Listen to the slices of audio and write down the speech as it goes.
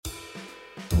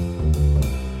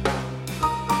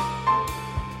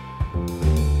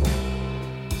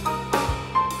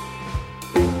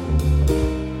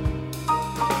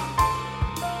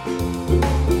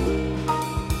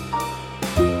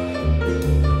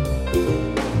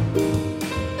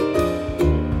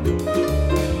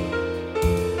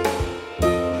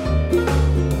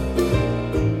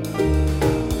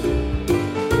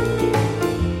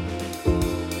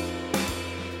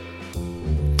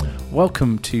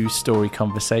Welcome to Story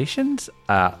Conversations.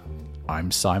 I'm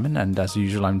Simon, and as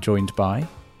usual, I'm joined by...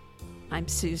 I'm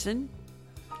Susan.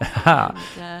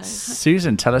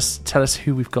 Susan, tell us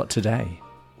who we've got today.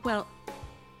 Well,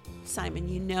 Simon,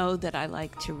 you know that I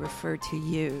like to refer to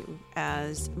you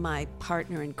as my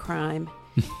partner in crime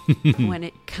when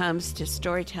it comes to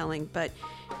storytelling. But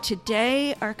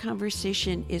today our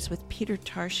conversation is with Peter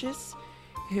Tarshis,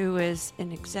 who is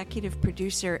an executive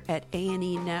producer at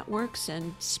A&E Networks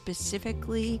and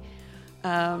specifically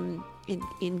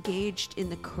engaged in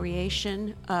the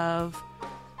creation of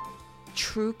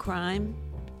true crime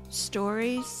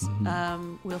stories.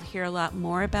 Mm-hmm. We'll hear a lot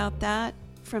more about that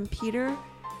from Peter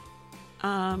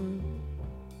and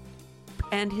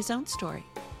his own story.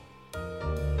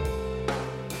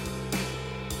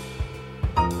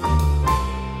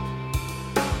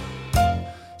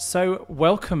 So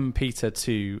welcome, Peter,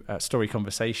 to Story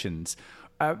Conversations.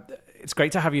 It's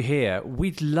great to have you here.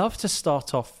 We'd love to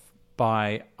start off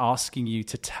by asking you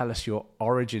to tell us your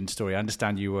origin story. I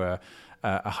understand you were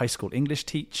a high school English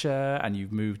teacher and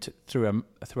you've moved through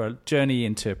a journey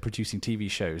into producing TV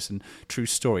shows and true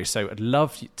stories. So I'd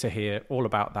love to hear all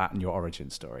about that and your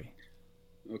origin story.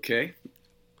 Okay.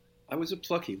 I was a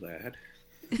plucky lad.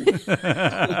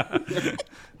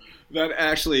 That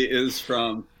actually is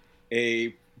from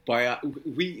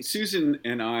Susan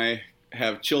and I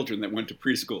have children that went to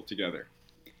preschool together.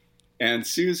 And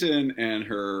Susan and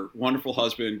her wonderful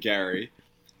husband, Gary,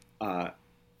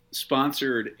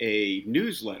 sponsored a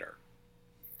newsletter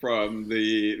from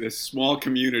this small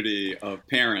community of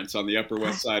parents on the Upper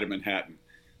West Side of Manhattan.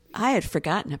 I had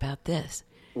forgotten about this.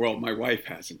 Well, my wife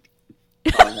hasn't.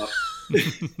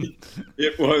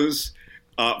 It was,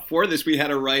 for this, we had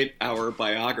to write our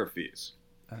biographies.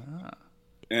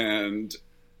 And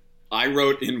I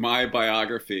wrote in my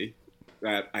biography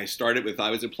that I started with, I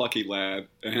was a plucky lad,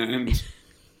 and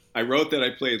I wrote that I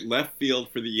played left field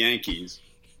for the Yankees.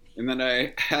 And then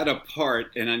I had a part,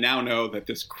 and I now know that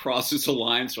this crosses a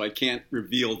line, so I can't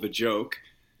reveal the joke.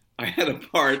 I had a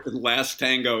part in Last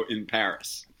Tango in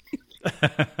Paris,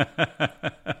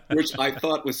 which I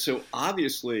thought was so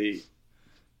obviously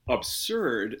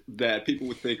absurd that people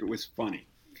would think it was funny.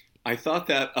 I thought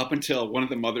that up until one of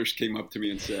the mothers came up to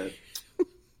me and said,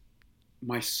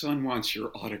 "My son wants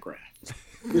your autograph."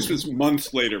 This was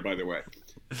months later, by the way.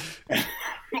 And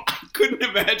I couldn't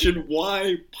imagine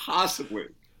why possibly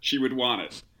she would want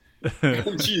it.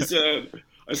 And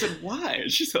I said, "Why?"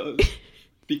 And she said,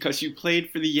 "Because you played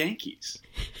for the Yankees."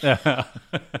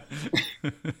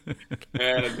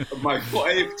 And my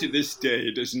wife to this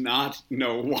day does not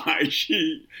know why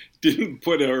she didn't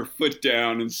put her foot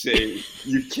down and say,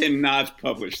 "You cannot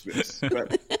publish this."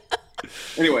 But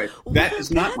anyway, that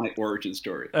is not my origin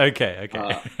story. Okay.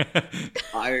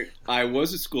 I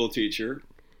was a school teacher,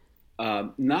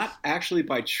 not actually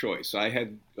by choice. I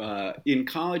had in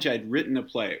college I'd written a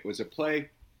play. It was a play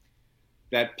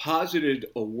that posited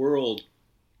a world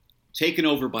taken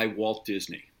over by Walt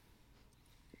Disney.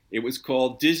 It was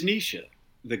called Disneysha,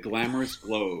 the Glamorous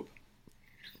Globe.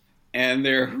 And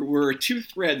there were two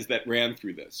threads that ran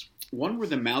through this. One were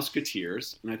the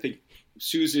Mouseketeers, and I think,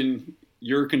 Susan,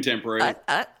 your contemporary.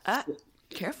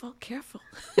 Careful.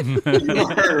 You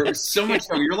are so much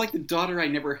younger. You're like the daughter I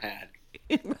never had.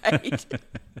 Right.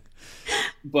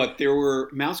 But there were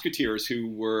Mouseketeers who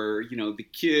were, the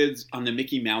kids on the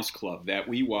Mickey Mouse Club that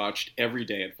we watched every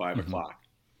day at 5 o'clock.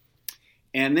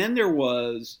 And then there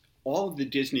was all of the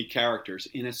Disney characters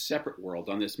in a separate world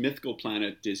on this mythical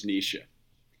planet, Disneysha.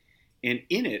 And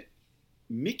in it,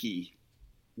 Mickey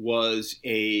was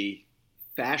a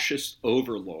fascist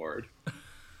overlord.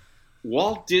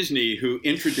 Walt Disney, who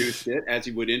introduced it, as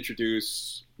he would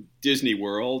introduce Disney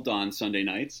World on Sunday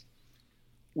nights,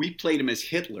 we played him as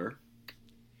Hitler.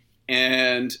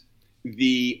 And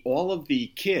all of the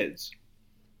kids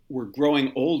were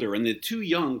growing older, and the two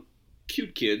young,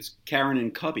 cute kids, Karen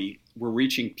and Cubby, were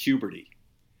reaching puberty.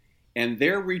 And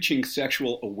their reaching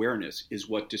sexual awareness is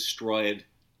what destroyed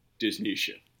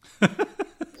Disneysha.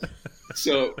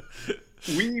 So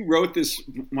we wrote this,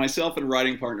 myself and a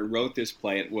writing partner wrote this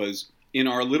play. It was in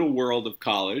our little world of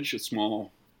college, a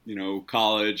small,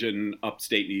 college in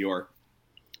upstate New York.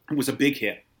 It was a big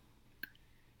hit.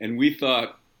 And we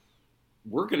thought,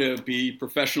 we're going to be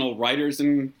professional writers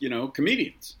and,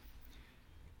 comedians.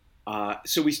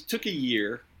 So we took a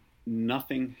year.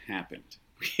 Nothing happened.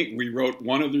 We wrote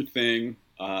one other thing,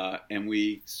 and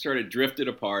we sort of drifted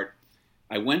apart.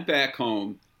 I went back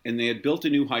home, and they had built a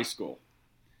new high school.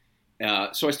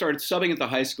 So I started subbing at the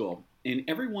high school, and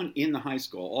everyone in the high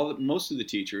school, most of the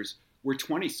teachers, were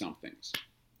 20-somethings.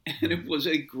 And it was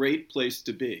a great place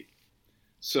to be.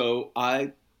 So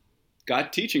I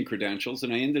got teaching credentials,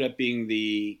 and I ended up being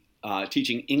the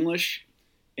teaching English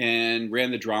and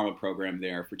ran the drama program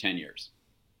there for 10 years.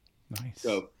 Nice.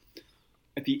 So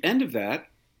at the end of that,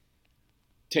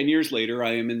 10 years later,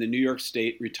 I am in the New York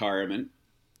State retirement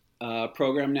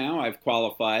program now. I've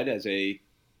qualified as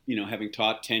having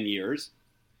taught 10 years.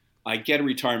 I get a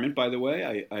retirement, by the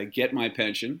way. I get my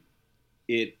pension.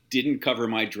 It didn't cover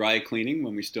my dry cleaning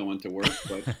when we still went to work.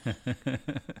 But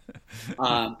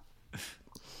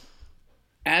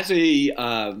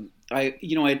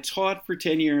I taught for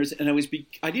 10 years, and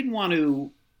I didn't want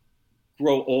to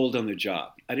grow old on the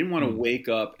job. I didn't want to wake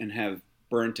up and have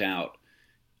burnt out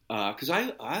because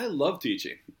I love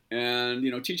teaching.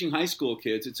 And, teaching high school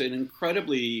kids, it's an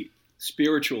incredibly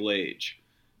spiritual age.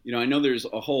 I know there's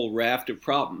a whole raft of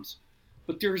problems,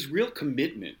 but there's real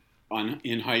commitment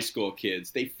in high school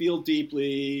kids. They feel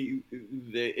deeply.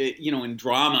 In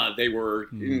drama, they were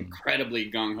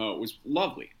incredibly gung-ho. It was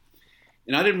lovely.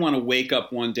 And I didn't want to wake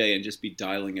up one day and just be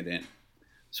dialing it in.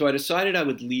 So I decided I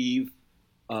would leave.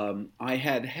 I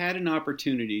had an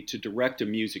opportunity to direct a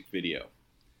music video.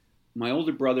 My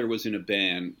older brother was in a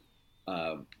band,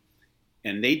 and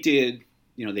they did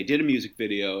a music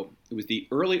video. It was the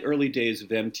early days of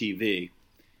MTV,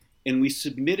 and we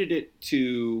submitted it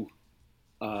to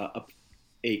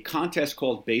a contest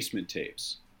called Basement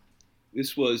Tapes.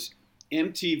 This was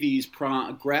MTV's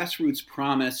grassroots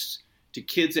promise to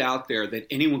kids out there that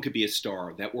anyone could be a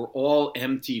star, that we're all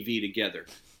MTV together.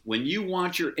 When you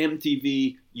want your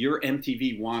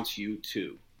MTV wants you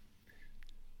too.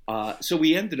 So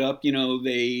we ended up,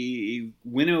 they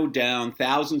winnowed down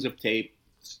thousands of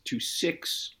tapes to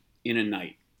 6 in a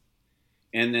night.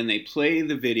 And then they play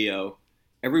the video,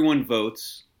 everyone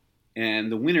votes,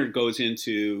 and the winner goes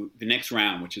into the next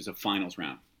round, which is a finals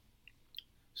round.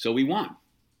 So we won,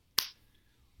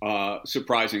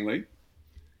 surprisingly.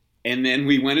 And then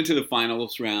we went into the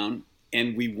finals round,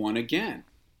 and we won again.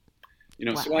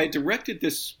 Wow. So I directed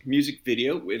this music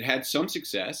video. It had some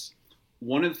success.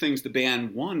 One of the things the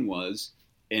band won was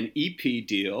an EP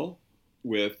deal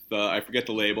with, I forget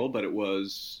the label, but it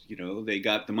was, they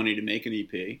got the money to make an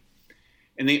EP.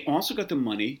 And they also got the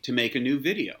money to make a new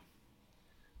video.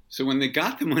 So when they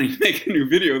got the money to make a new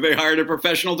video, they hired a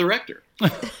professional director. And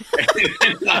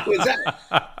that was that.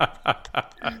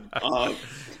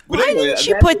 Why didn't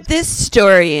you put this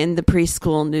story in the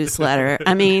preschool newsletter?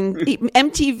 I mean,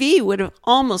 MTV would have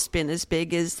almost been as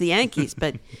big as the Yankees,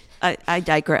 but I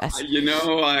digress.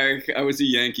 I was a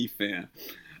Yankee fan.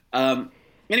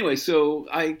 Anyway, so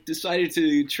I decided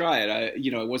to try it.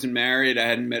 I wasn't married. I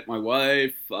hadn't met my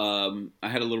wife. I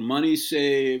had a little money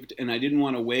saved, and I didn't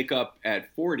want to wake up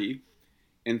at 40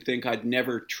 and think I'd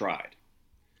never tried.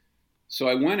 So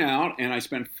I went out, and I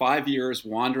spent 5 years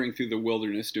wandering through the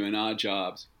wilderness doing odd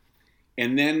jobs.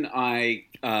 And then I,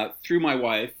 through my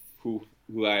wife, who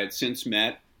I had since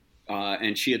met,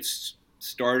 and she had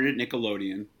started at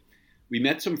Nickelodeon, we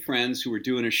met some friends who were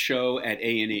doing a show at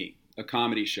A&E, a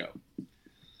comedy show.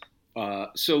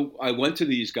 So I went to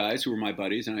these guys who were my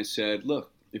buddies, and I said, look,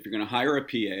 if you're going to hire a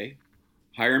PA,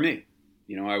 hire me.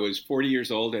 I was 40 years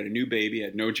old, had a new baby,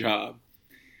 had no job.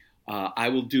 I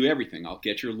will do everything. I'll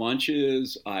get your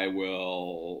lunches. I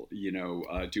will,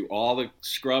 do all the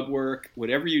scrub work.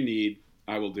 Whatever you need,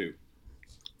 I will do.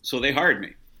 So they hired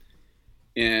me.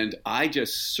 And I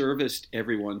just serviced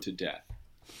everyone to death.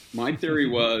 My theory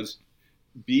was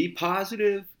be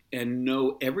positive and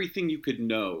know everything you could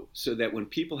know so that when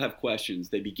people have questions,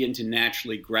 they begin to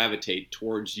naturally gravitate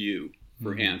towards you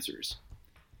for answers.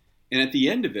 And at the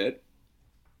end of it,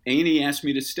 A&E asked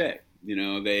me to stay.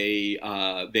 They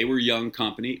were a young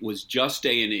company. It was just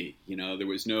A&E. There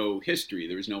was no history.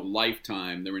 There was no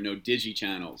Lifetime. There were no digi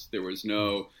channels. There was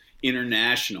no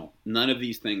international. None of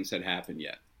these things had happened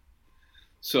yet.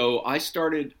 So I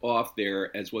started off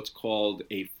there as what's called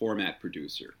a format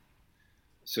producer.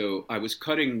 So I was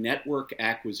cutting network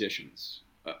acquisitions.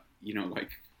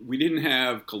 We didn't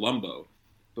have Columbo,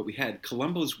 but we had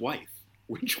Columbo's Wife,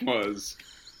 which was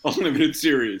a limited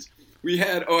series. We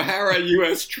had O'Hara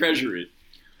U.S. Treasury.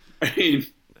 I mean,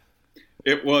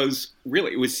 it was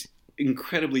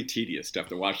incredibly tedious to have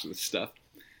to watch this stuff.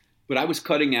 But I was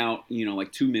cutting out,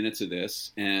 2 minutes of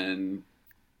this and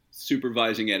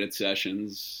supervising edit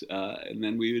sessions, and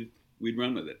then we'd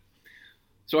run with it.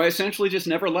 So I essentially just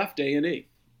never left A&E.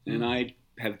 And I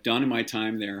have done in my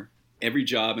time there every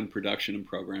job in production and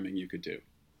programming you could do.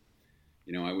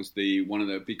 I was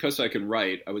because I can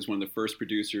write, I was one of the first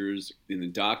producers in the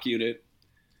doc unit.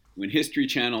 When History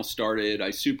Channel started,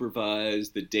 I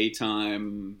supervised the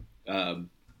daytime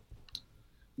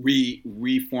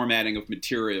reformatting of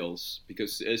materials,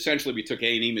 because essentially we took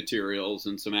A&E materials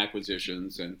and some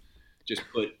acquisitions and just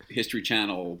put History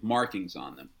Channel markings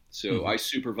on them. So I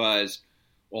supervised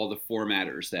all the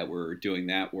formatters that were doing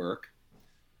that work.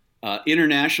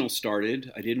 International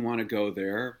started. I didn't want to go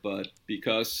there, but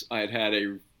because I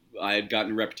had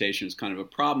gotten a reputation as kind of a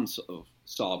problem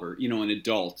solver, an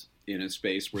adult in a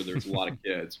space where there's a lot of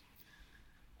kids,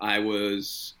 I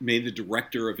was made the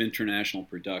director of international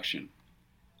production.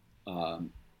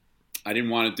 I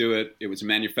didn't want to do it. It was a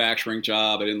manufacturing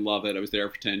job. I didn't love it. I was there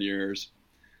for 10 years.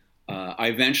 I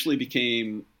eventually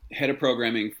became head of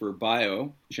programming for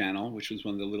Bio Channel, which was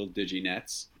one of the little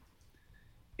DigiNets.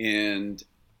 And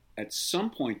at some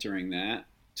point during that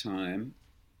time,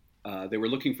 they were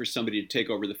looking for somebody to take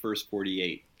over the first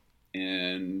 48.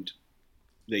 And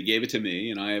they gave it to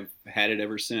me, and I've had it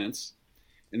ever since.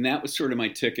 And that was sort of my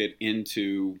ticket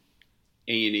into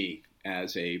A&E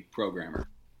as a programmer.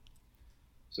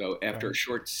 So after a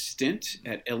short stint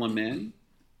at LMN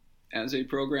as a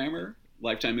programmer,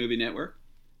 Lifetime Movie Network,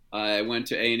 I went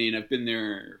to A&E, and I've been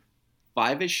there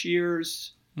 5-ish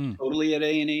years totally at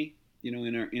A&E,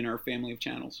 in our family of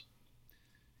channels.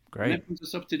 Great. And that brings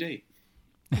us up to date.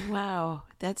 Wow,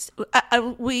 that's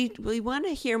we want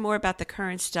to hear more about the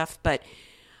current stuff, but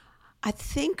I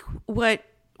think what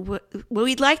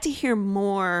we'd like to hear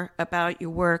more about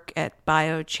your work at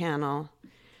Bio Channel.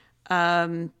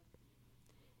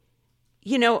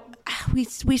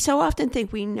 We so often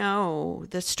think we know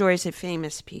the stories of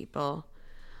famous people,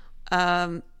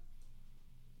 but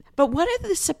what are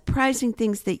the surprising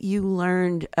things that you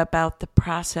learned about the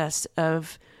process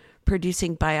of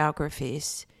producing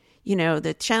biographies?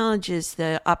 The challenges,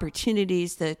 the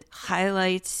opportunities, the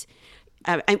highlights.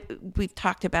 We've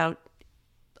talked about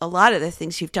a lot of the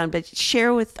things you've done, but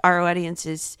share with our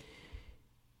audiences,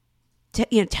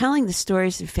 telling the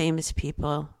stories of famous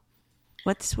people.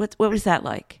 What was that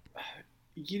like?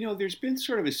 There's been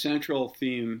sort of a central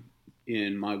theme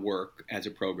in my work as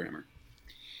a programmer.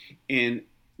 And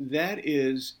that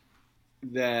is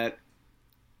that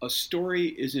a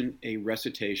story isn't a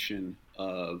recitation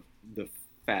of the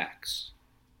facts.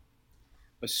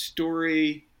 A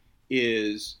story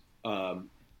is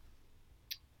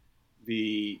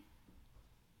the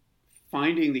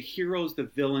finding the heroes, the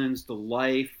villains, the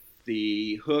life,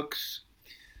 the hooks.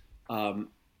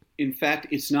 In fact,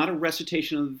 it's not a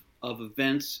recitation of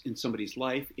events in somebody's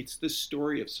life. It's the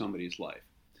story of somebody's life.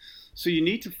 So you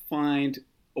need to find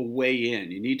a way in.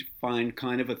 You need to find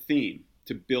kind of a theme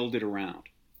to build it around.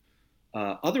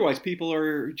 Otherwise,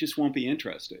 people just won't be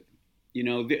interested.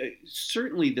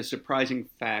 Certainly the surprising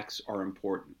facts are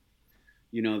important.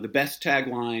 The best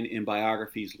tagline in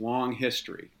biography is long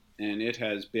history, and it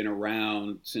has been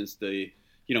around since it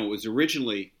was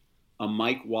originally a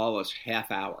Mike Wallace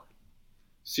half-hour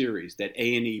series that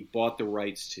A&E bought the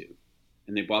rights to,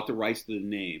 and they bought the rights to the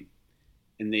name,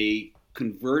 and they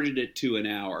converted it to an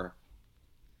hour,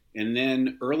 and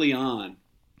then early on,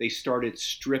 they started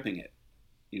stripping it.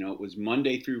 It was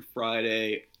Monday through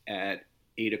Friday at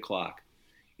 8 o'clock,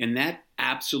 and that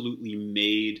absolutely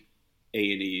made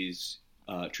A&E's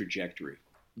trajectory.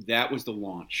 That was the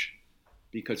launch,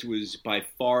 because it was by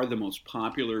far the most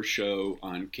popular show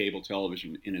on cable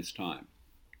television in its time.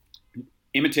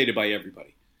 Imitated by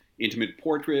everybody. Intimate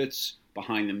portraits,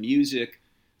 behind the music,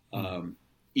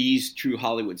 E's True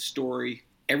Hollywood Story.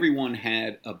 Everyone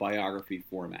had a biography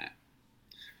format.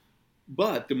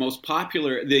 But the most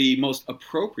popular, the most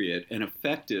appropriate and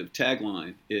effective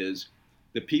tagline is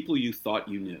the people you thought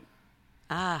you knew.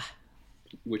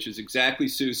 Which is exactly,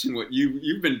 Susan, what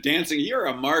you've been dancing. You're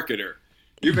a marketer.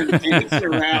 You've been dancing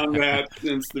around that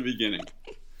since the beginning.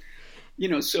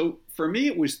 So for me,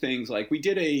 it was things like, we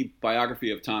did a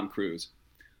biography of Tom Cruise.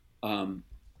 I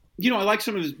like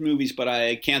some of his movies, but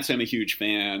I can't say I'm a huge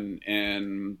fan.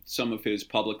 And some of his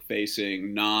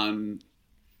public-facing,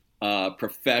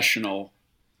 non-professional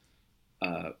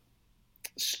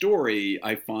story,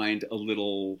 I find a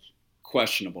little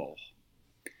questionable.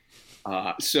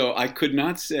 So I could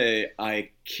not say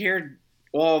I cared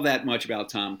all that much about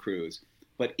Tom Cruise.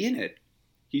 But in it,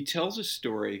 he tells a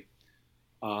story.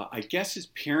 I guess his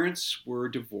parents were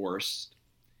divorced.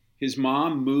 His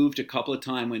mom moved a couple of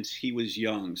times when he was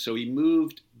young. So he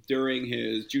moved during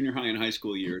his junior high and high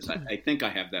school years. I think I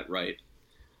have that right.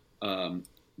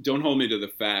 Don't hold me to the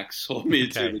facts. Hold me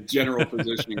to the general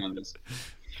positioning on this.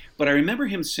 But I remember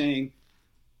him saying,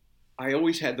 I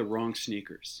always had the wrong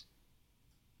sneakers.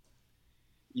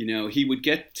 He would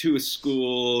get to a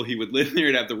school, he would live there,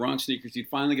 he'd have the wrong sneakers. He'd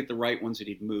finally get the right ones and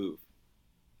he'd move.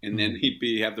 And then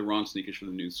he'd have the wrong sneakers for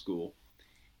the new school.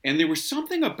 And there was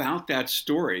something about that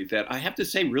story that I have to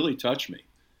say really touched me.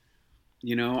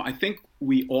 I think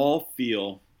we all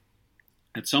feel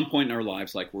at some point in our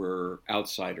lives, like we're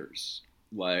outsiders,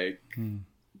 like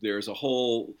there's a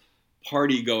whole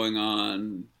party going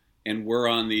on and we're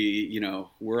on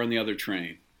the other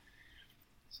train.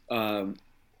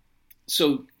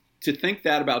 So to think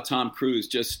that about Tom Cruise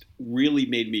just really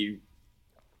made me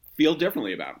feel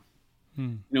differently about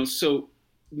him. So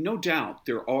no doubt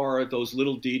there are those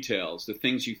little details, the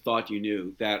things you thought you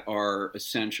knew that are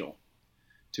essential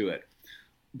to it.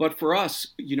 But for us,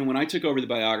 when I took over the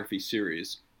biography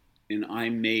series and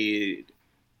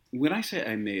when I say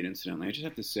I made, incidentally, I just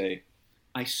have to say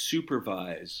I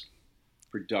supervise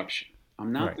production.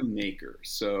 I'm not the maker.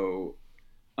 So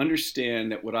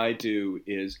understand that what I do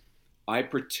is I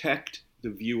protect the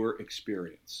viewer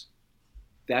experience.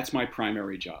 That's my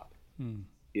primary job,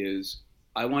 is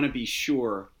I want to be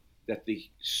sure that the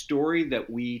story that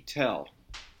we tell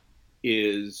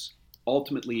is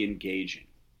ultimately engaging.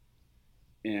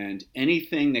 And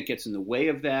anything that gets in the way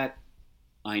of that,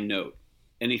 I note.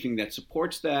 Anything that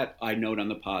supports that, I note on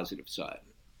the positive side.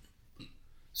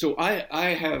 So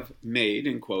I have made,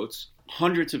 in quotes,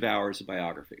 hundreds of hours of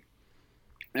biography.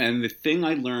 And the thing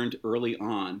I learned early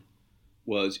on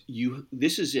was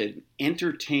this is an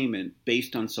entertainment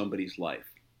based on somebody's life.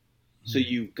 So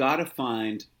you've got to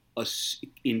find a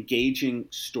engaging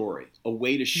story, a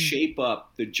way to shape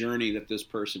up the journey that this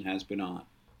person has been on.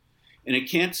 And it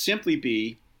can't simply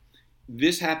be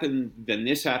this happened, then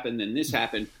this happened, then this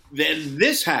happened, then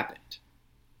this happened.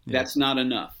 Yeah. That's not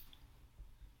enough.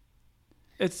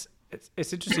 It's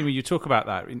interesting when you talk about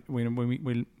that. When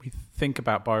we think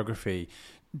about biography,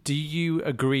 do you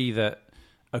agree that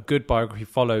a good biography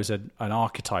follows an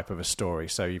archetype of a story?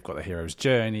 So you've got the hero's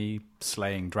journey,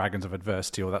 slaying dragons of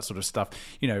adversity, all that sort of stuff.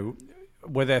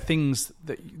 Were there things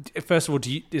that, first of all,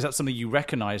 is that something you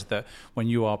recognize, that when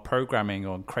you are programming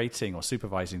or creating or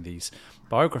supervising these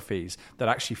biographies, that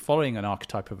actually following an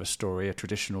archetype of a story, a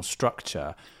traditional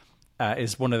structure,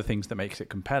 is one of the things that makes it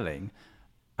compelling?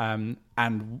 And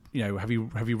have you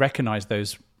recognized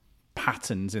those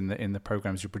patterns in the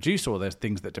programs you produce, or there's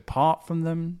things that depart from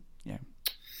them? Yeah.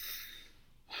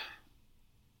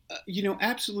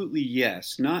 Absolutely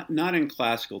yes. Not in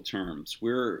classical terms.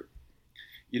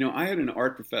 I had an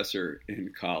art professor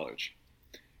in college,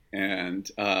 and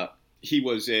he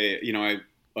was a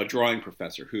drawing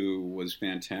professor who was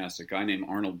fantastic, a guy named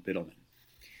Arnold Biddleman.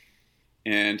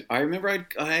 And I remember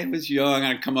I was young,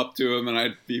 I'd come up to him and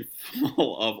I'd be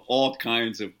full of all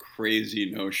kinds of crazy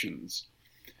notions.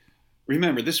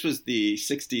 Remember, this was the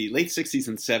late 60s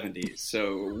and 70s,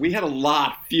 so we had a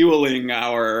lot fueling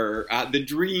the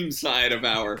dream side of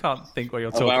our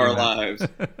lives.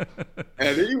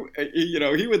 And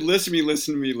he would listen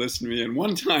to me, and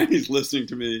one time he's listening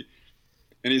to me,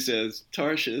 and he says,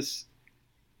 "Tarshis,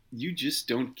 you just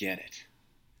don't get it.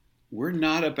 We're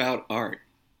not about art.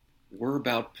 We're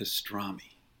about pastrami."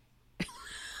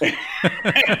 He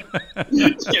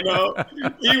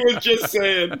was just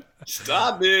saying,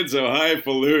 stop being so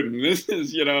highfalutin. This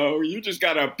is, you just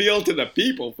got to appeal to the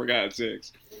people, for God's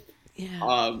sakes.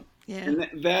 Yeah. And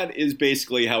that is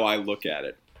basically how I look at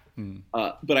it.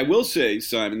 But I will say,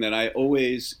 Simon, that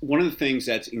one of the things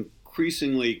that's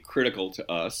increasingly critical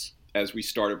to us as we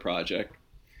start a project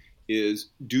is,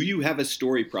 do you have a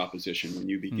story proposition when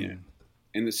you begin?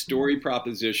 And the story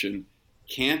proposition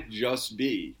can't just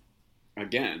be,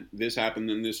 again, this happened,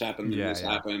 then this happened, then this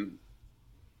happened,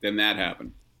 then that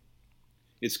happened.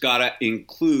 It's got to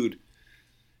include,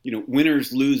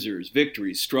 winners, losers,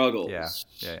 victories, struggles.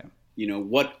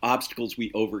 What obstacles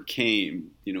we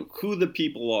overcame. Who the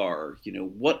people are.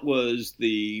 What was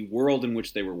the world in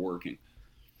which they were working.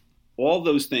 All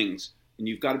those things, and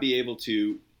you've got to be able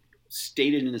to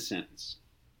state it in a sentence.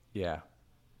 Yeah.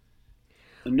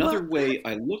 Another way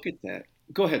I look at that.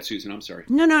 Go ahead, Susan. I'm sorry.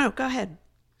 No, go ahead.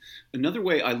 Another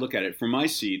way I look at it from my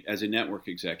seat as a network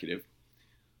executive,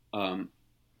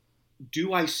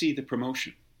 do I see the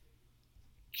promotion?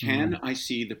 Can I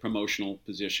see the promotional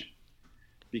position?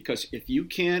 Because if you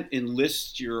can't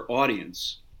enlist your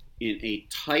audience in a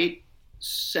tight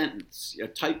sentence, a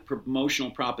tight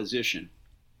promotional proposition,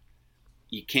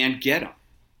 you can't get them.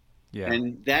 Yeah.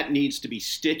 And that needs to be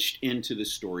stitched into the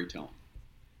storytelling.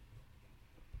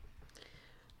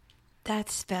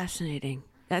 That's fascinating.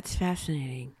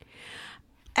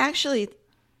 Actually,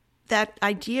 that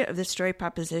idea of the story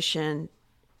proposition,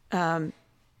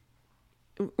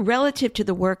 relative to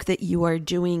the work that you are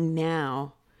doing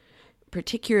now,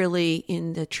 particularly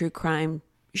in the true crime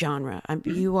genre,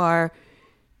 you are,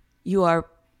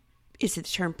 is it the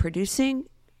term producing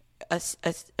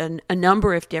a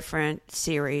number of different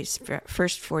series?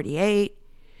 First 48,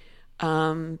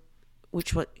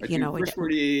 which what First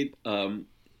 48.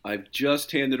 I've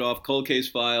just handed off Cold Case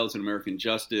Files and American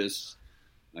Justice.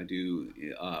 I do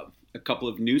a couple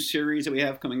of new series that we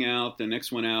have coming out. The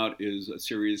next one out is a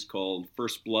series called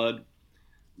First Blood,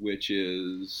 which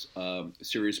is a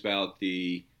series about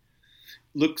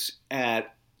looks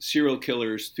at serial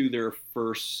killers through their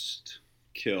first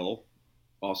kill,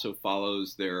 also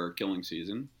follows their killing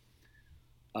season.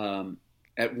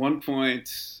 At one point,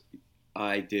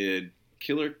 I did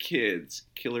Killer Kids,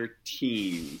 Killer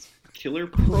Teens, Killer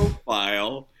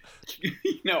Profile.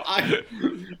 I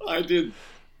did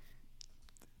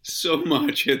so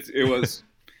much.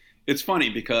 It's funny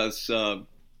because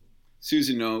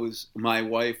Susan knows my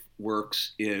wife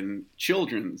works in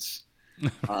children's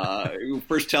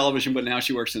first television, but now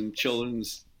she works in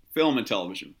children's film and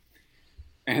television.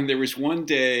 And there was one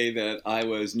day that I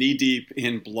was knee deep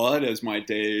in blood, as my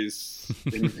days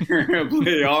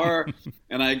invariably are,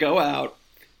 and I go out,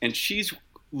 and she's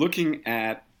looking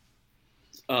at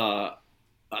a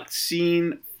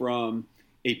scene from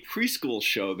a preschool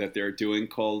show that they're doing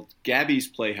called Gabby's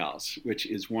Playhouse, which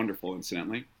is wonderful,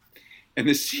 incidentally. And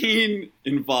the scene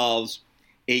involves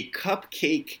a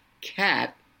cupcake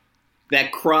cat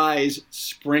that cries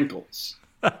sprinkles.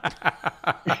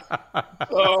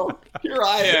 So here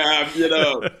I am,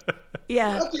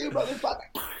 Yeah. Fuck you,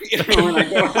 motherfucker. When I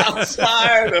go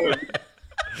outside.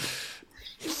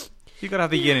 You got to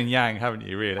have the yin and yang, haven't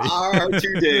you, really? Our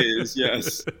 2 days,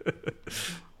 yes.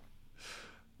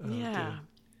 Yeah.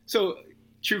 So,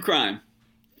 true crime.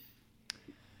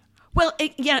 Well,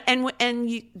 and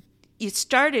you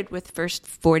started with First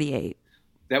 48.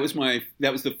 That was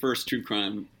the first true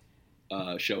crime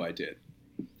show I did.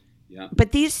 Yeah.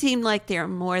 But these seem like they're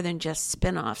more than just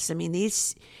spin-offs. I mean,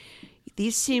 these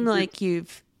seem like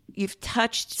you've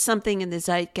touched something in the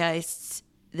zeitgeist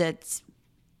that's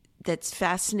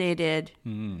fascinated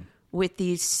with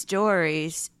these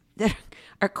stories that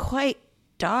are quite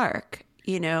dark,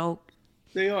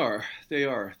 They are.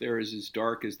 They're as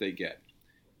dark as they get.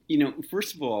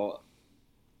 First of all,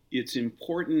 it's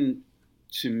important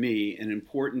to me and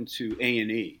important to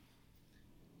A&E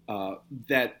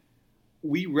that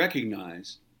we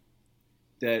recognize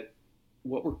that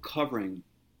what we're covering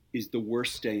is the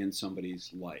worst day in somebody's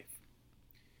life.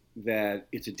 That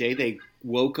it's a day they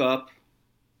woke up,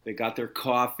 they got their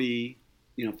coffee,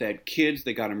 if they had kids,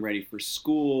 they got them ready for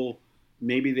school.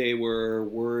 Maybe they were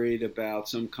worried about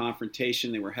some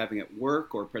confrontation they were having at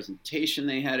work or a presentation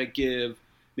they had to give.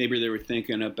 Maybe they were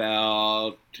thinking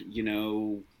about,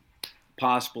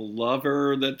 possible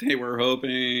lover that they were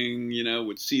hoping,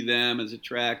 would see them as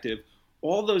attractive.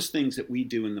 All those things that we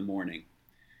do in the morning,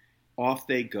 off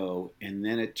they go, and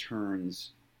then it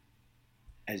turns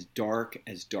as dark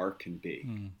can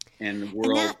be. And the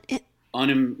world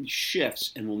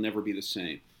shifts and will never be the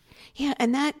same. Yeah,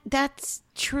 and that's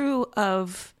true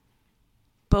of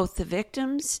both the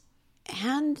victims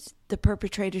and the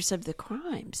perpetrators of the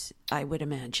crimes, I would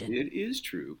imagine. It is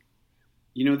true.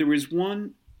 There was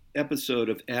one episode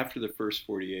of After the First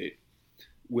 48,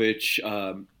 which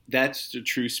that's a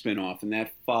true spinoff, and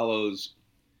that follows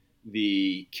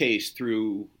the case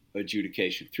through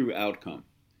adjudication, through outcome.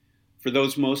 The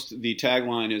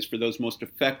tagline is, for those most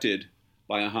affected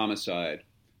by a homicide,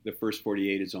 the first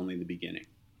 48 is only the beginning.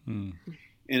 And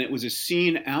it was a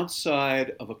scene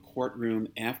outside of a courtroom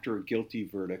after a guilty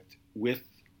verdict with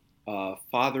a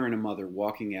father and a mother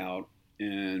walking out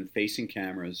and facing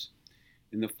cameras.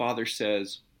 And the father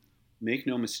says, "Make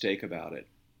no mistake about it.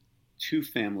 2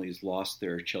 families lost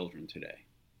their children today."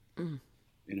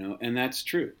 And that's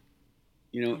true.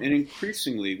 And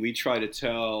increasingly we try to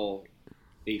tell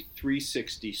a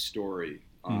 360 story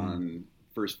on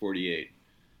First 48.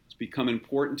 It's become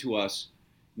important to us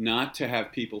not to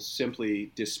have people simply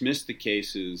dismiss the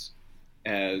cases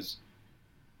as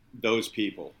those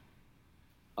people,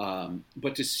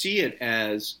 but to see it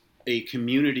as a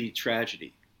community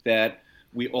tragedy, that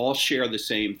we all share the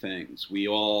same things. We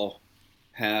all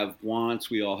have wants,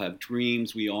 we all have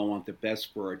dreams, we all want the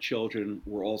best for our children.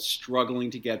 We're all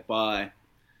struggling to get by.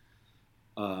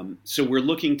 So we're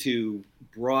looking to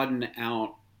broaden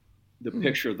out the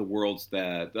picture of the worlds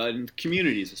and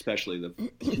communities, especially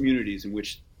the communities in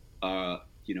which,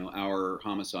 our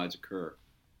homicides occur.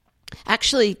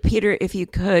 Actually, Peter, if you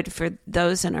could, for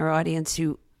those in our audience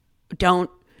who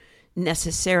don't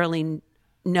necessarily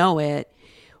know it,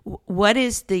 what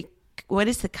is the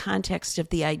context of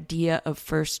the idea of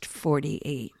First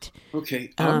 48?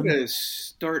 Okay, I'm going to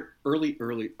start early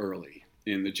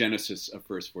in the genesis of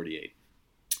First 48.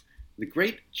 The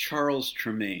great Charles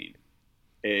Tremaine,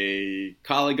 a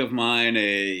colleague of mine,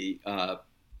 a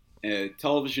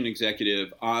television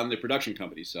executive on the production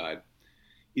company side,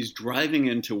 is driving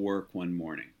into work one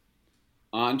morning.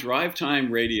 On drive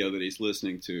time radio that he's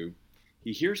listening to,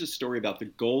 he hears a story about the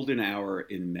golden hour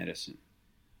in medicine.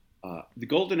 The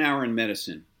golden hour in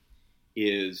medicine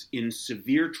is in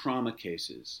severe trauma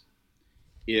cases,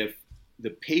 if the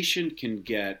patient can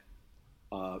get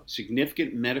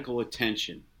significant medical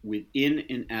attention within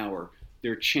an hour,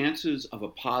 their chances of a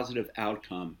positive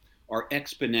outcome are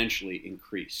exponentially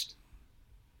increased.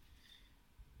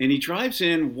 And he drives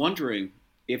in wondering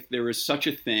if there is such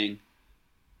a thing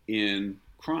in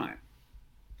crime.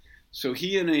 So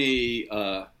he and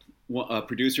a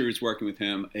producer who's working with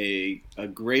him, a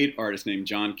great artist named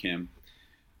John Kim,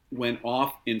 went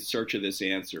off in search of this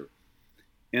answer.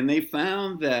 And they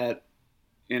found that,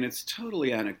 and it's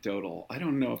totally anecdotal, I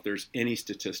don't know if there's any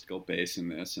statistical base in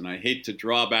this, and I hate to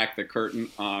draw back the curtain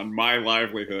on my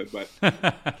livelihood, but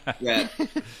that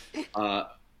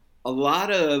a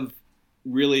lot of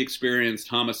really experienced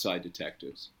homicide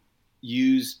detectives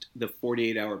used the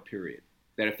 48-hour period.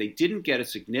 That if they didn't get a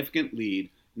significant lead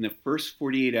in the first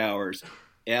 48 hours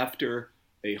after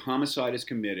a homicide is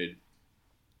committed,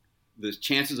 the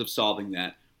chances of solving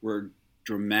that were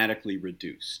dramatically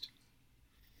reduced.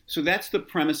 So that's the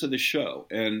premise of the show.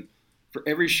 And for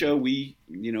every show, we,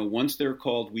 once they're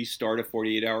called, we start a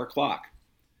 48-hour clock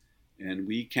and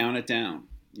we count it down,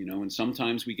 and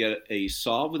sometimes we get a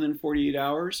solve within 48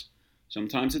 hours.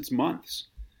 Sometimes it's months,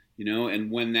 and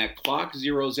when that clock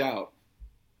zeroes out,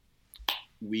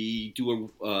 we do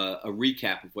a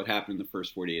recap of what happened in the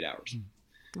first 48 hours.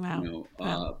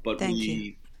 Wow. But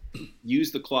we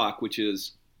use the clock, which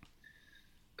is,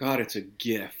 God, it's a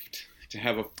gift to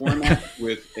have a format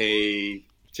with a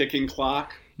ticking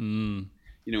clock. In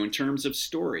terms of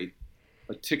story,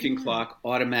 a ticking clock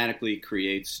automatically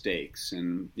creates stakes.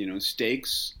 And,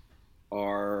 stakes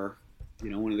are,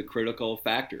 one of the critical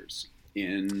factors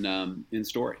in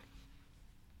story.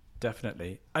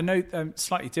 Definitely. I know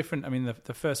slightly different. I mean,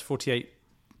 the first 48,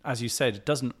 as you said,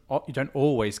 you don't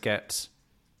always get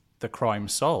the crime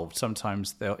solved.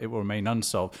 Sometimes it will remain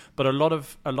unsolved. But a lot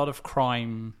of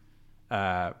crime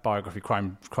biography,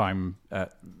 crime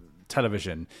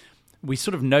television, we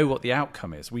sort of know what the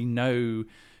outcome is. We know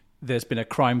there's been a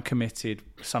crime committed.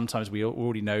 Sometimes we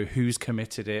already know who's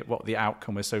committed it, what the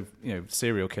outcome was. So,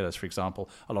 serial killers, for example,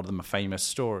 a lot of them are famous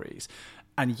stories.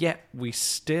 And yet we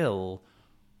still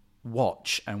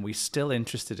watch and we're still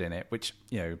interested in it, which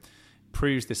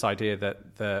proves this idea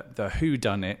that the who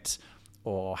done it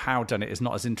or how done it is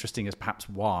not as interesting as perhaps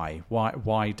why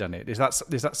done it. Is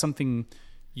that something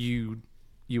you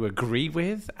agree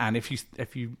with? And if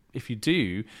you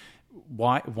do,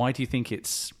 why do you think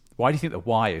the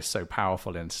why is so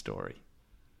powerful in a story?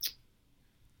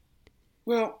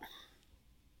 Well,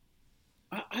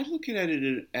 I look at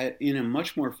it in a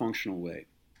much more functional way.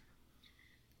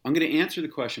 I'm going to answer the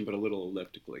question, but a little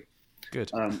elliptically.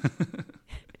 Good.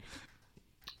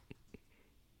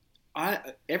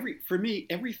 For me,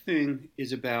 everything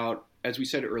is about, as we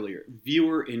said earlier,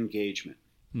 viewer engagement.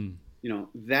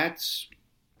 That's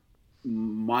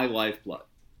my lifeblood.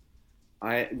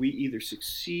 We either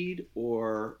succeed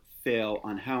or fail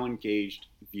on how engaged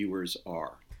viewers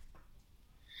are.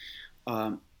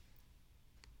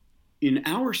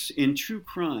 In true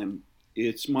crime,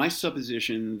 it's my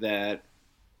supposition that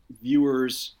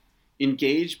viewers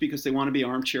engage because they want to be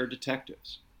armchair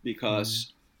detectives,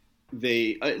 because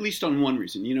they, at least on one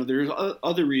reason, there's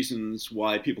other reasons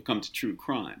why people come to true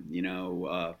crime,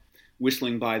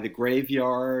 whistling by the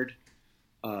graveyard.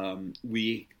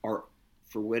 We are,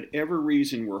 for whatever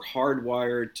reason, we're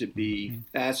hardwired to be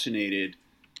fascinated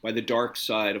by the dark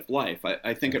side of life.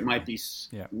 I think it might be,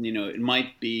 it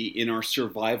might be in our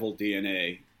survival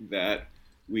DNA that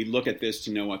we look at this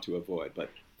to know what to avoid.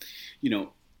 But,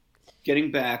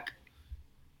 getting back,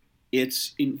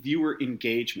 it's in viewer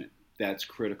engagement that's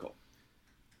critical.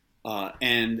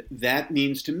 And that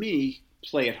means to me,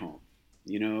 play at home,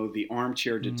 the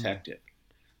armchair detective.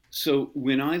 So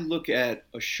when I look at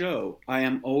a show, I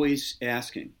am always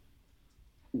asking,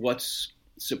 what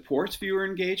supports viewer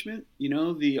engagement?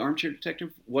 The armchair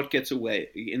detective, what gets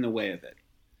in the way of it?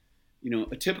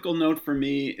 A typical note for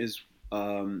me is,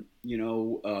 in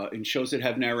shows that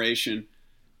have narration,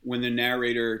 when the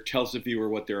narrator tells the viewer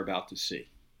what they're about to see.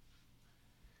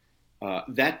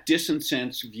 That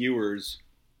disincents viewers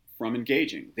from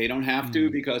engaging. They don't have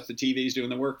to because the TV is doing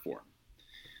the work for them.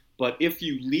 But if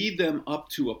you lead them up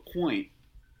to a point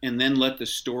and then let the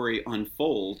story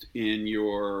unfold in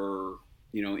your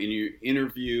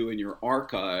interview, in your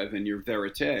archive, and your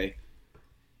verite,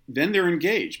 then they're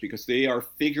engaged because they are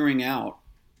figuring out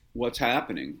what's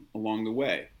happening along the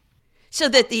way. So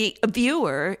that the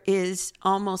viewer is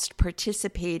almost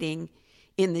participating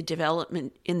in the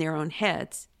development in their own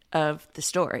heads of the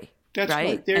story. That's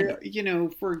right. There,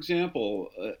 for example,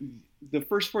 the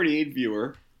first 48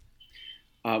 viewer,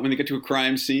 when they get to a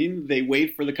crime scene, they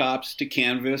wait for the cops to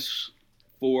canvass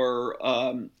for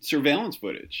surveillance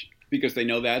footage because they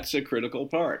know that's a critical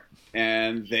part.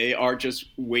 And they are just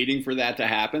waiting for that to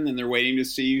happen, and they're waiting to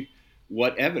see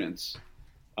what evidence,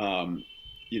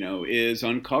 is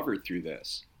uncovered through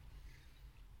this.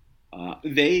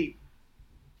 They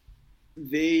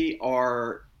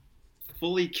are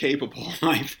fully capable,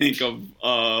 I think,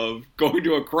 of going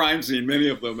to a crime scene. Many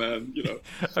of them, and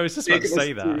I was just about to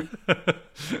say that.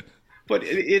 But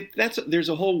there's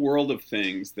a whole world of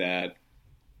things that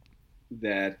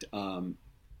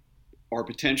are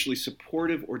potentially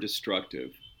supportive or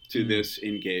destructive to this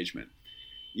engagement.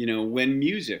 When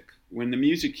the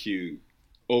music cue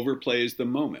overplays the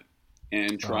moment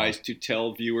and tries to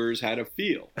tell viewers how to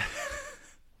feel.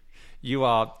 You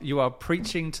are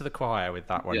preaching to the choir with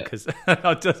that one, because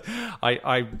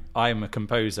I am a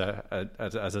composer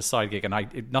as a side gig,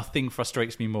 and nothing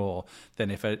frustrates me more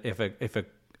than if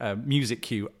a music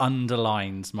cue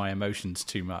underlines my emotions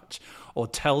too much, or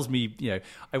tells me,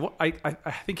 I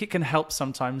think it can help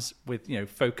sometimes with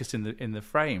focus in the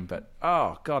frame, but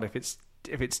oh god, if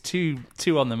it's too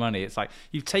on the money, it's like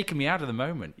you've taken me out of the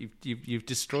moment. You've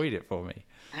destroyed it for me.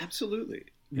 Absolutely.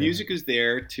 Music is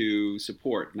there to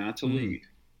support, not to lead.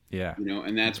 Yeah.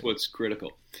 And that's what's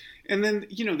critical. And then,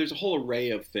 there's a whole array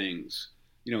of things.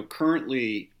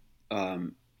 Currently,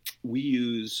 we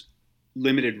use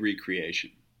limited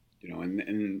recreation,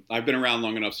 and I've been around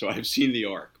long enough, so I've seen the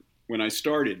arc. When I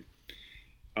started,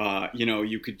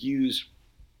 you could use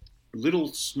little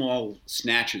small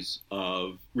snatches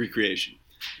of recreation.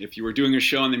 If you were doing a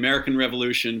show on the American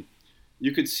Revolution,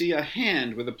 you could see a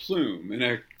hand with a plume and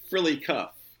a frilly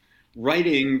cuff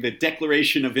writing the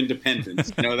Declaration of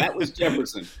Independence. That was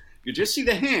Jefferson. You just see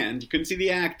the hand, you couldn't see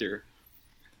the actor.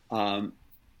 And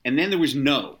then there was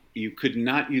you could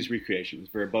not use recreation. It was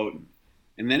verboten.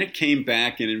 And then it came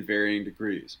back in varying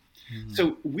degrees. Mm-hmm.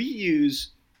 So we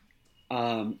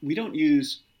don't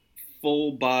use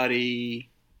full body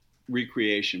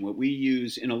recreation. What we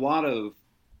use in a lot of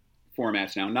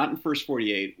formats now, not in First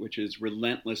 48, which is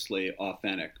relentlessly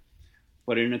authentic,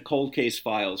 but in a Cold Case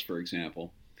Files, for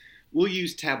example, we'll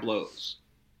use tableaus,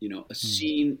 a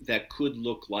scene that could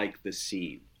look like the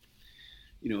scene.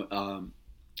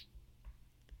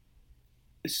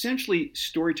 Essentially,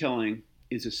 storytelling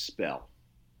is a spell.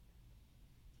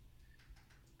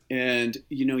 And,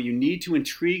 you need to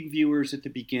intrigue viewers at the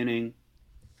beginning,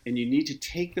 and you need to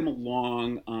take them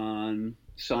along on,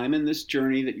 Simon, this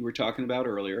journey that you were talking about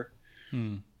earlier.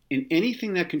 And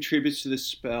anything that contributes to the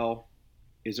spell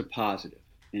is a positive.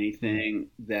 Anything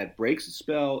that breaks the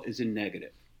spell is a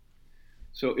negative.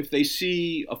 So if they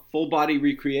see a full body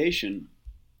recreation,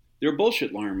 their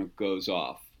bullshit alarm goes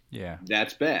off. Yeah.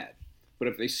 That's bad. But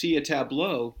if they see a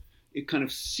tableau, it kind of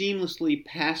seamlessly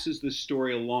passes the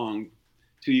story along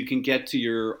till you can get to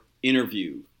your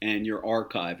interview and your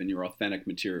archive and your authentic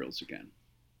materials again.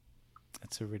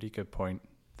 That's a really good point.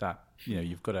 That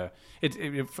you've got to.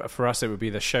 For us, it would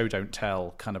be the show don't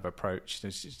tell kind of approach.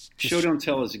 Just, show don't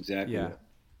tell is exactly it.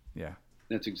 Yeah,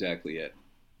 that's exactly it.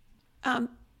 I'm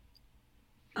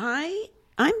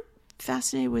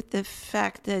fascinated with the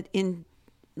fact that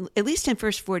at least in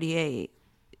First 48,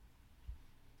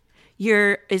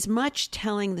 you're as much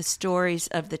telling the stories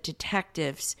of the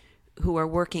detectives who are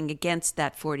working against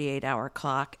that 48-hour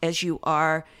clock as you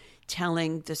are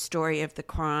telling the story of the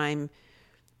crime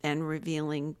and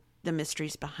revealing the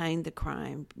mysteries behind the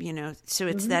crime, So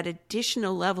it's that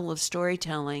additional level of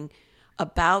storytelling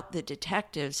about the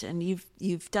detectives, and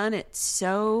you've done it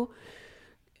so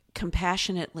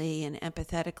compassionately and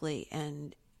empathetically,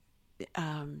 and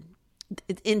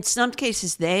in some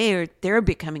cases they're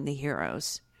becoming the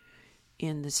heroes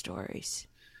in the stories.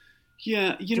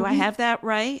 Yeah, do I have that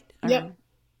right? Yeah.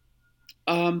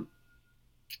 At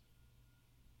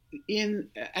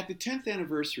the 10th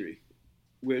anniversary,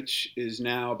 which is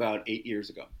now about 8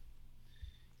 years ago,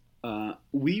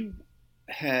 we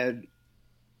had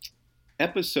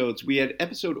episodes. We had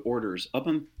episode orders up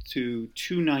to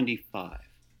 295,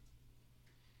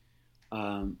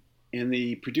 and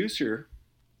the producer,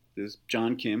 this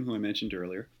John Kim, who I mentioned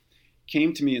earlier,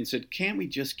 came to me and said, "Can't we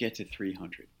just get to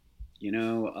 300?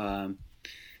 The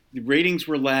ratings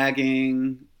were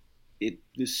lagging.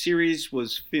 The series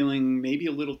was feeling maybe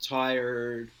a little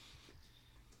tired."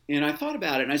 And I thought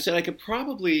about it, and I said I could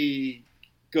probably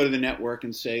go to the network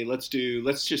and say, let's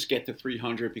just get to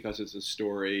 300 because it's a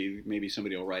story. Maybe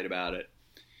somebody will write about it.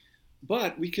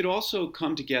 But we could also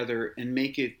come together and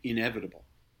make it inevitable.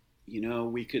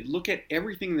 We could look at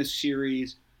everything in the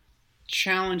series,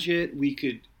 challenge it. We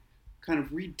could kind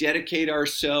of rededicate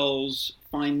ourselves,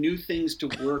 find new things to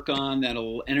work on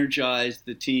that'll energize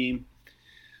the team.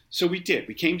 So we did.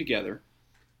 We came together.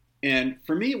 And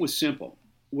for me, it was simple.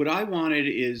 What I wanted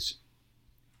is,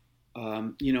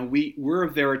 we're a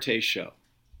verite show.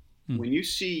 When you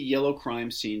see yellow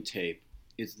crime scene tape,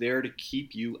 it's there to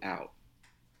keep you out.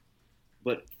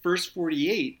 But First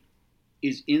 48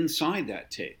 is inside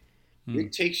that tape.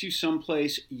 It takes you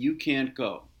someplace you can't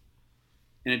go.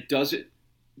 And it does it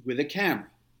with a camera.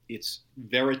 It's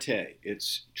verite.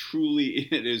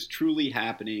 It is truly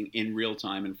happening in real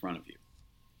time in front of you.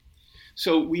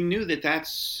 So we knew that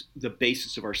that's the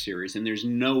basis of our series, and there's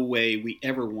no way we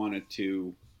ever wanted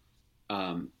to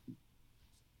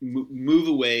move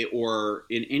away or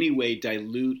in any way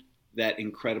dilute that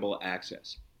incredible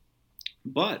access.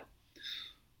 But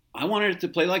I wanted it to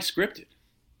play like scripted.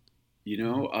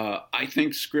 I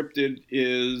think scripted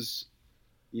is,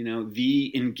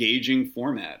 the engaging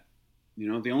format.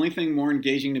 The only thing more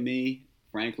engaging to me,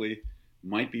 frankly,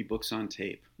 might be books on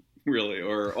tape, really,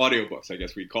 or audiobooks, I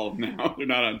guess we call them now. They're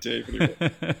not on tape anymore.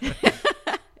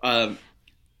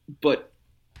 But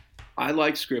I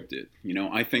like scripted.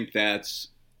 I think that's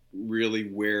really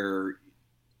where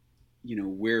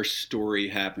story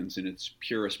happens in its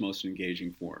purest, most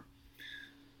engaging form.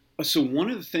 So one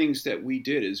of the things that we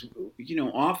did is,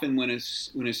 often when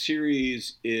a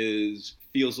series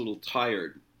feels a little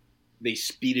tired, they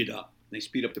speed it up. They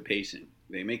speed up the pacing.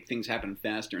 They make things happen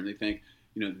faster, and they think,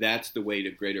 that's the way to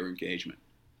greater engagement.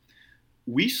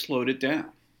 We slowed it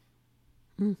down.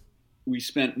 We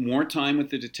spent more time with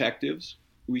the detectives.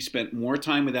 We spent more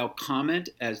time without comment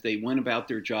as they went about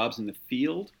their jobs in the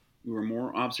field. We were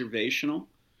more observational.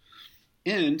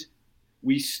 And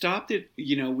we stopped it,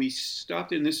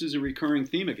 and this is a recurring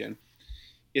theme again.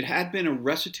 It had been a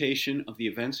recitation of the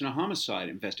events in a homicide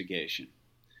investigation.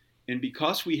 And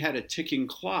because we had a ticking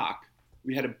clock,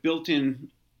 we had a built-in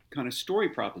kind of story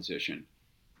proposition,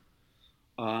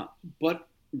 but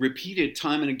repeated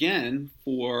time and again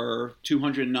for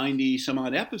 290 some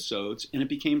odd episodes, and it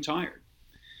became tired.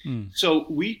 So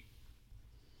we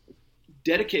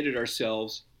dedicated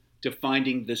ourselves to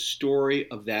finding the story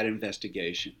of that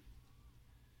investigation.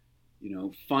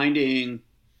 Finding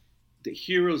the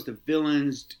heroes, the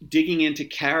villains, digging into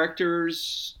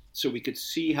characters so we could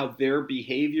see how their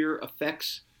behavior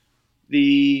affects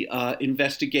the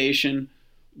investigation.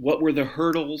 What were the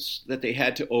hurdles that they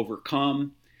had to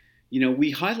overcome?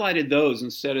 We highlighted those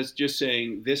instead of just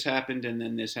saying this happened and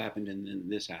then this happened and then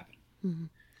this happened. Mm-hmm.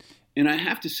 And I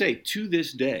have to say, to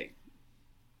this day,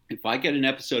 if I get an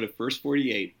episode of First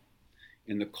 48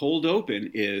 and the cold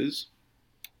open is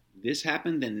this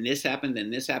happened, then this happened,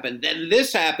 then this happened, then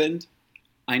this happened,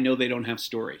 I know they don't have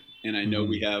story. And I know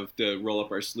we have to roll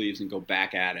up our sleeves and go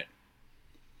back at it.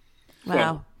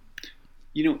 Wow.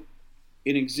 So,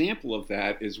 an example of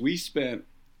that is we spent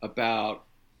about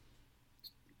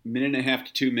a minute and a half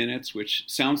to 2 minutes, which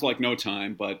sounds like no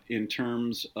time, but in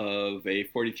terms of a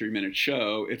 43-minute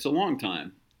show, it's a long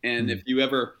time. And if you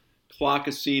ever clock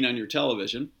a scene on your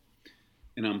television,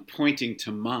 and I'm pointing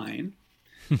to mine,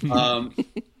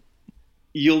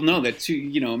 you'll know that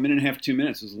a minute and a half to 2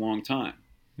 minutes is a long time.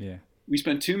 Yeah. We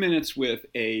spent 2 minutes with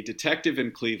a detective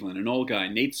in Cleveland, an old guy,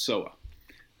 Nate Soa,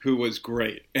 who was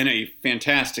great and a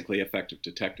fantastically effective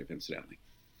detective, incidentally,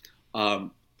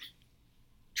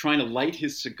 trying to light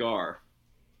his cigar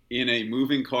in a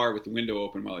moving car with the window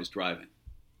open while he's driving.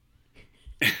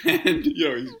 And,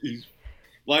 he's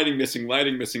lighting missing.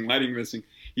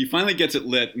 He finally gets it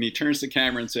lit, and he turns to the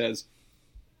camera and says,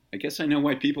 I guess I know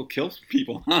why people kill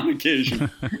people on occasion.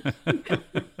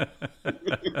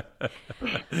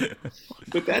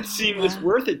 But that scene was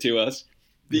worth it to us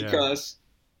because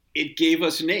it gave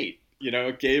us Nate.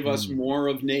 It gave us more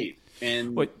of Nate.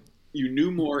 And you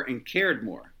knew more and cared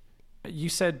more. You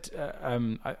said,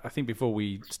 I think before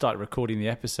we started recording the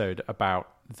episode, about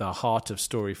the heart of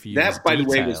story for you. That, by the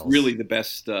way, was really the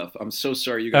best stuff. I'm so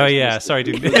sorry you guys. Oh, yeah. Sorry,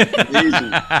 dude. We've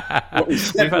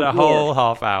had a whole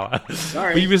half hour.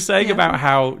 Sorry. We were saying about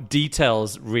how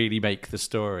details really make the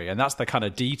story. And that's the kind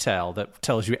of detail that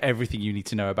tells you everything you need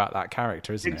to know about that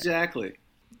character, isn't it? Exactly.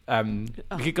 We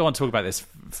could go on and talk about this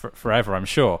forever, I'm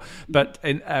sure. But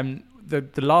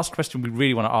the last question we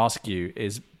really want to ask you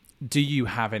is, do you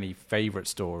have any favorite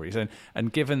stories? And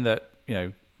given that,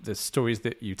 the stories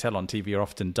that you tell on TV are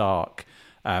often dark,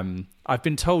 I've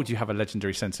been told you have a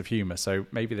legendary sense of humor. So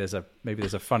maybe there's a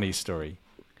funny story.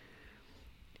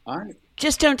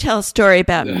 Just don't tell a story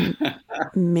about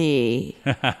me.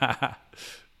 Do I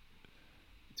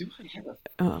have a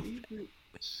favorite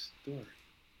story?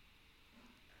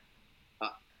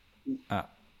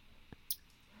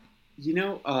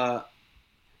 Uh,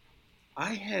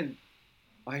 I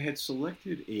had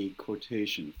selected a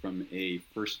quotation from a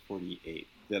First 48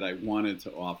 that I wanted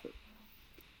to offer,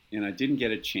 and I didn't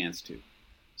get a chance to.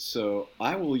 So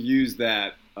I will use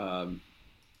that.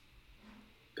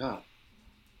 God,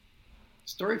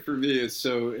 story for me is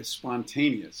so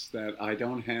spontaneous that I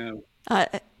don't have, I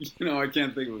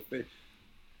can't think of a thing.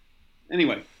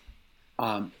 Anyway,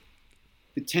 the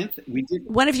 10th, we did.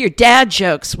 One of your dad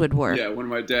jokes would work. Yeah, one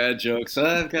of my dad jokes.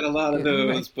 I've got a lot of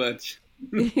those, but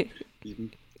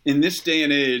in this day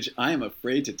and age, I am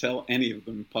afraid to tell any of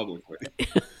them publicly.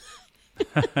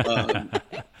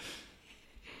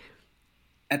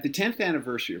 At the 10th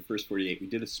anniversary of First 48, we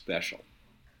did a special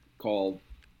called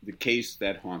The Case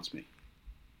That Haunts Me.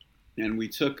 And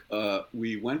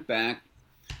we went back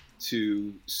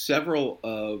to several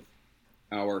of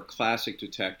our classic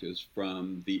detectives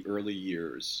from the early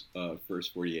years of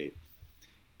First 48.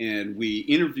 And we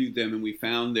interviewed them, and we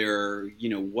found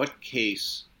what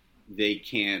case they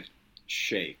can't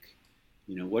shake.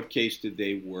 What case did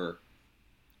they work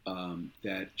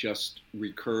that just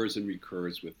recurs and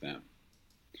recurs with them.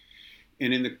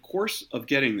 And in the course of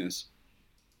getting this,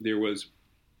 there was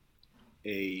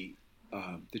a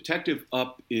detective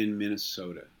up in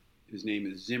Minnesota. His name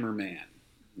is Zimmerman,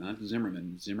 not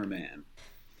Zimmerman, Zimmerman.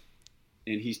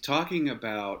 And he's talking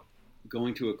about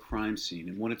going to a crime scene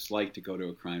and what it's like to go to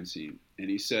a crime scene. And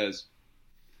he says,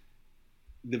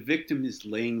 the victim is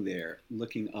laying there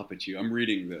looking up at you. I'm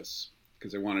reading this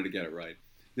because I wanted to get it right.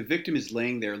 The victim is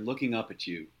laying there looking up at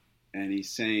you, and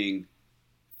he's saying,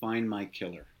 find my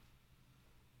killer.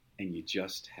 And you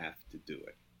just have to do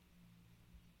it.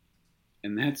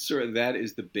 And that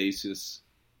is the basis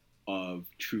of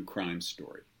true crime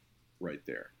story right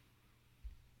there.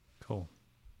 Cool.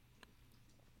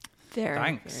 Very,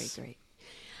 Thanks. very great.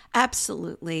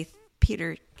 Absolutely.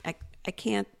 Peter, I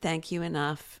can't thank you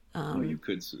enough. You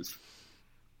could, Susan.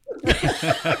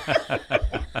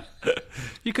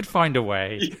 You could find a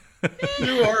way.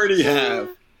 You already have.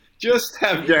 Just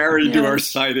have Gary do our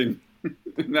citing.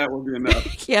 That will be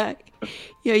enough. Yeah.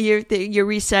 You're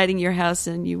reciting your house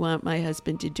and you want my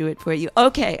husband to do it for you.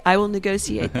 Okay, I will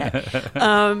negotiate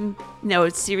that. No,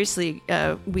 seriously,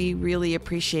 we really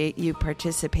appreciate you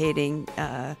participating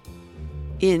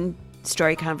in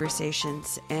Story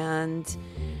Conversations, and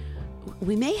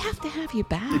we may have to have you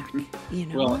back.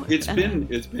 Well, it's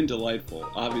been delightful.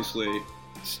 Obviously,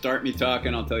 start me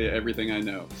talking, I'll tell you everything I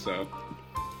know. So,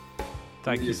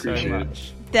 Thank you so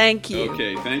much. Thank you.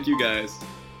 Okay, thank you guys.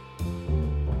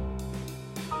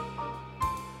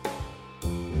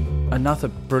 Another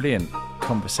brilliant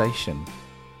conversation.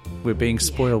 We're being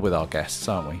spoiled with our guests,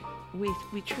 aren't we?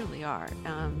 We truly are.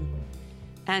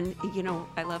 And,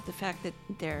 I love the fact that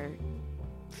they're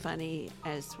funny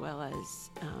as well as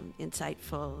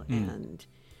insightful and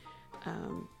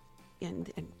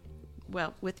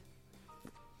well, with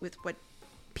what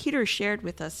Peter shared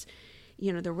with us,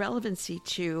 the relevancy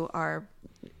to our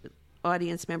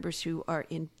audience members who are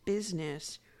in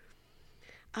business,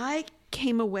 I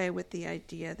came away with the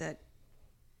idea that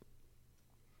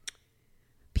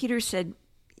Peter said,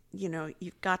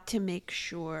 you've got to make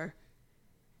sure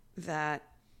that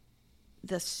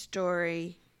the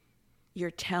story you're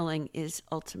telling is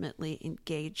ultimately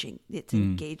engaging. It's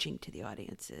engaging to the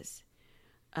audiences.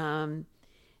 And,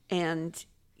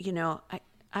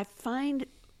 I find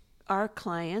our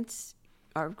clients,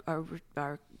 our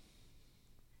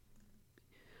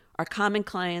common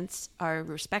clients, our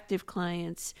respective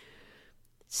clients,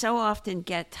 so often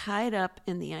get tied up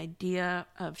in the idea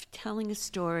of telling a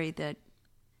story that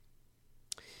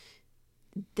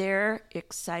they're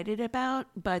excited about,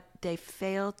 but they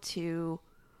fail to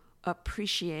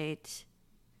appreciate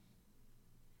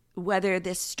whether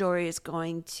this story is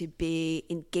going to be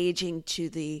engaging to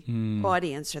the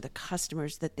audience or the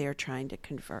customers that they're trying to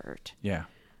convert. Yeah.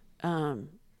 And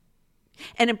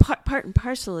in part and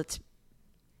parcel, it's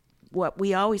what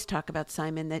we always talk about,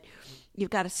 Simon, that you've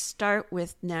got to start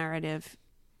with narrative,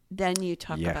 then you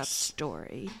talk about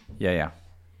story. Yeah.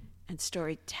 And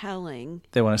storytelling.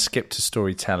 They want to skip to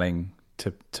storytelling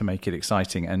to make it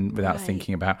exciting, and without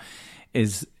thinking about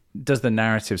does the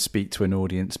narrative speak to an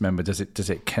audience member? Does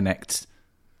it connect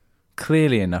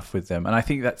clearly enough with them? And I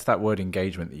think that's that word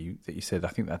engagement that you said. I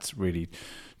think that's really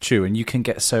true. And you can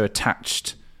get so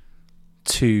attached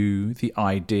to the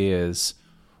ideas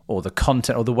or the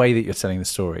content or the way that you're telling the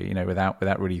story, without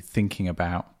really thinking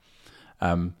about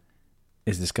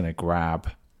is this going to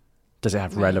grab? Does it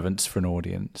have relevance for an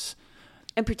audience?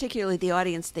 And particularly the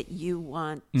audience that you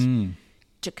want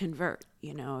to convert.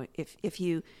 If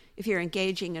you're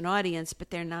engaging an audience,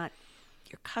 but they're not,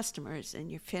 your customers and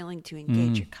you're failing to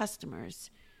engage your customers,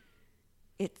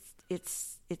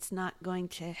 it's not going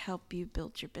to help you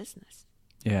build your business.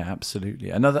 Yeah, absolutely.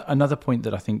 Another point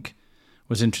that I think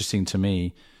was interesting to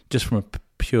me, just from a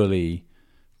purely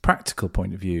practical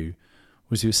point of view,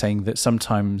 was you were saying that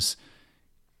sometimes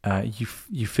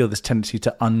you feel this tendency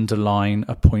to underline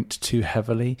a point too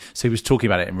heavily. So he was talking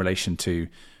about it in relation to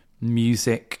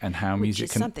music and how music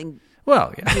is can something.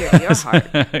 Well, yeah, Dear to your heart.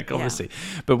 obviously.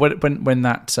 Yeah. But when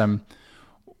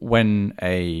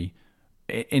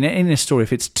in a story,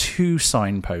 if it's too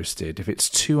signposted, if it's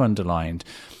too underlined,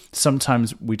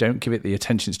 sometimes we don't give it the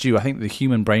attention it's due. I think the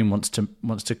human brain wants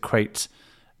to create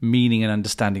meaning and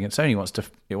understanding. It wants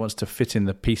to fit in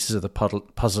the pieces of the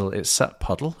puzzle itself,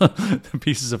 the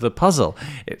pieces of the puzzle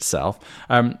itself,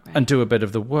 and do a bit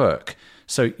of the work.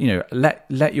 So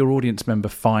let your audience member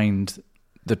find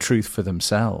the truth for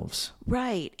themselves.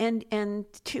 Right, and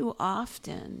too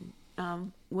often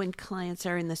when clients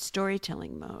are in the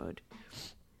storytelling mode,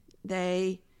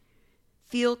 they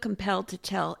feel compelled to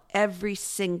tell every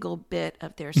single bit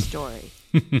of their story.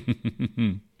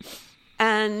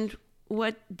 And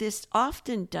what this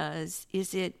often does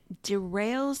is it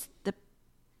derails the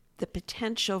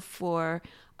potential for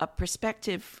a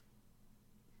prospective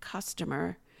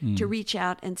customer to reach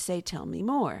out and say, tell me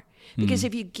more. Because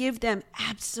if you give them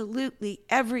absolutely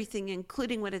everything,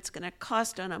 including what it's going to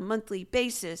cost on a monthly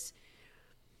basis,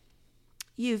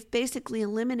 you've basically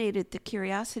eliminated the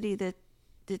curiosity that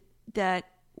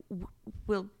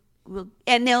will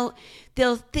and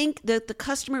they'll think that the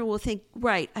customer will think,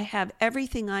 right, I have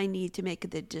everything I need to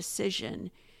make the decision,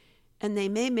 and they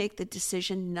may make the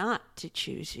decision not to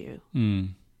choose you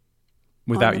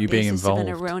without you being involved. On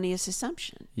the basis of an erroneous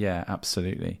assumption. Yeah,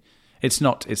 absolutely.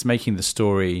 It's making the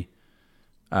story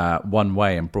one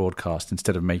way and broadcast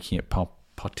instead of making it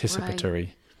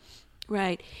participatory.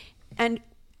 Right. And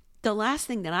the last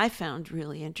thing that I found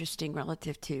really interesting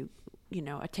relative to,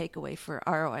 a takeaway for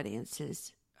our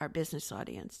audiences, our business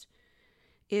audience,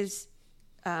 is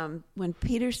when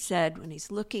Peter said, when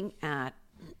he's looking at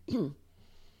an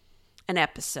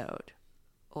episode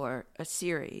or a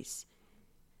series,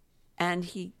 and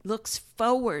he looks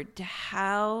forward to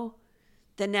how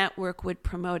the network would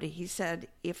promote it. He said,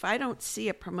 if I don't see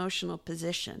a promotional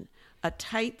position, a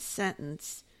tight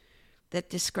sentence that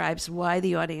describes why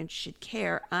the audience should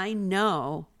care, I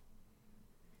know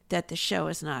that the show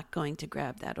is not going to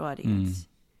grab that audience.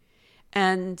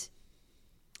 And,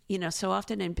 so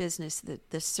often in business,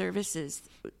 the services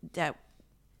that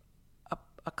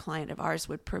a client of ours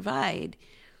would provide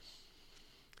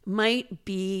might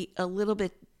be a little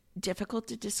bit difficult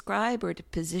to describe or to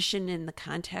position in the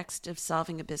context of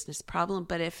solving a business problem.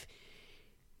 But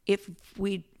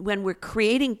when we're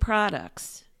creating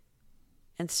products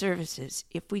and services,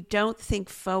 if we don't think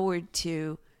forward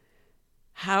to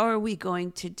how are we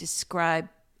going to describe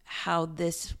how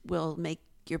this will make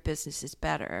your businesses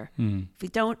better, if we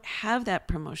don't have that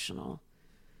promotional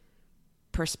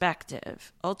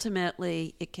perspective,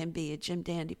 ultimately it can be a Jim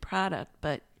Dandy product,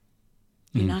 but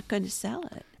you're not going to sell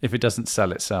it. If it doesn't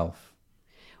sell itself.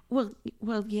 Well,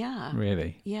 yeah.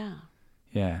 Really? Yeah.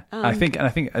 Yeah. I think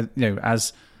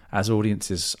as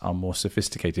audiences are more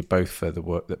sophisticated, both for the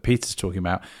work that Peter's talking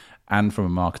about and from a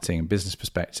marketing and business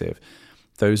perspective,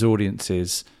 those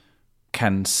audiences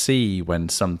can see when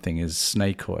something is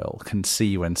snake oil, can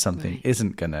see when something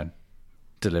isn't going to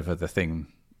deliver the thing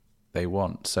they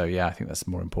want. So, yeah, I think that's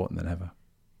more important than ever.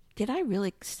 Did I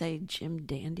really say Jim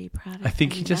Dandy product? I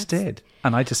think you just did.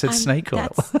 And I just said snake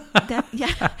oil.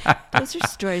 Those are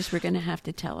stories we're going to have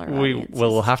to tell our audiences.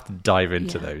 We'll have to dive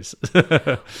into those.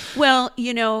 Well,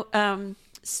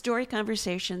 Story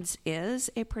Conversations is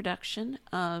a production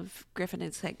of Griffin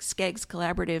and Skeggs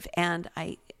Collaborative and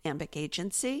Iambic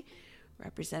Agency,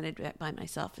 represented by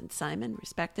myself and Simon,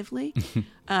 respectively.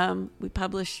 We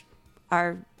publish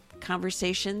our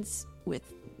conversations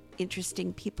with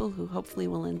interesting people who hopefully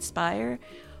will inspire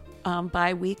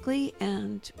bi-weekly,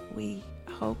 and we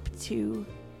hope to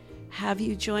have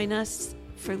you join us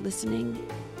for listening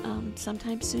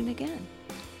sometime soon again.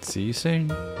 See you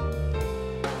soon.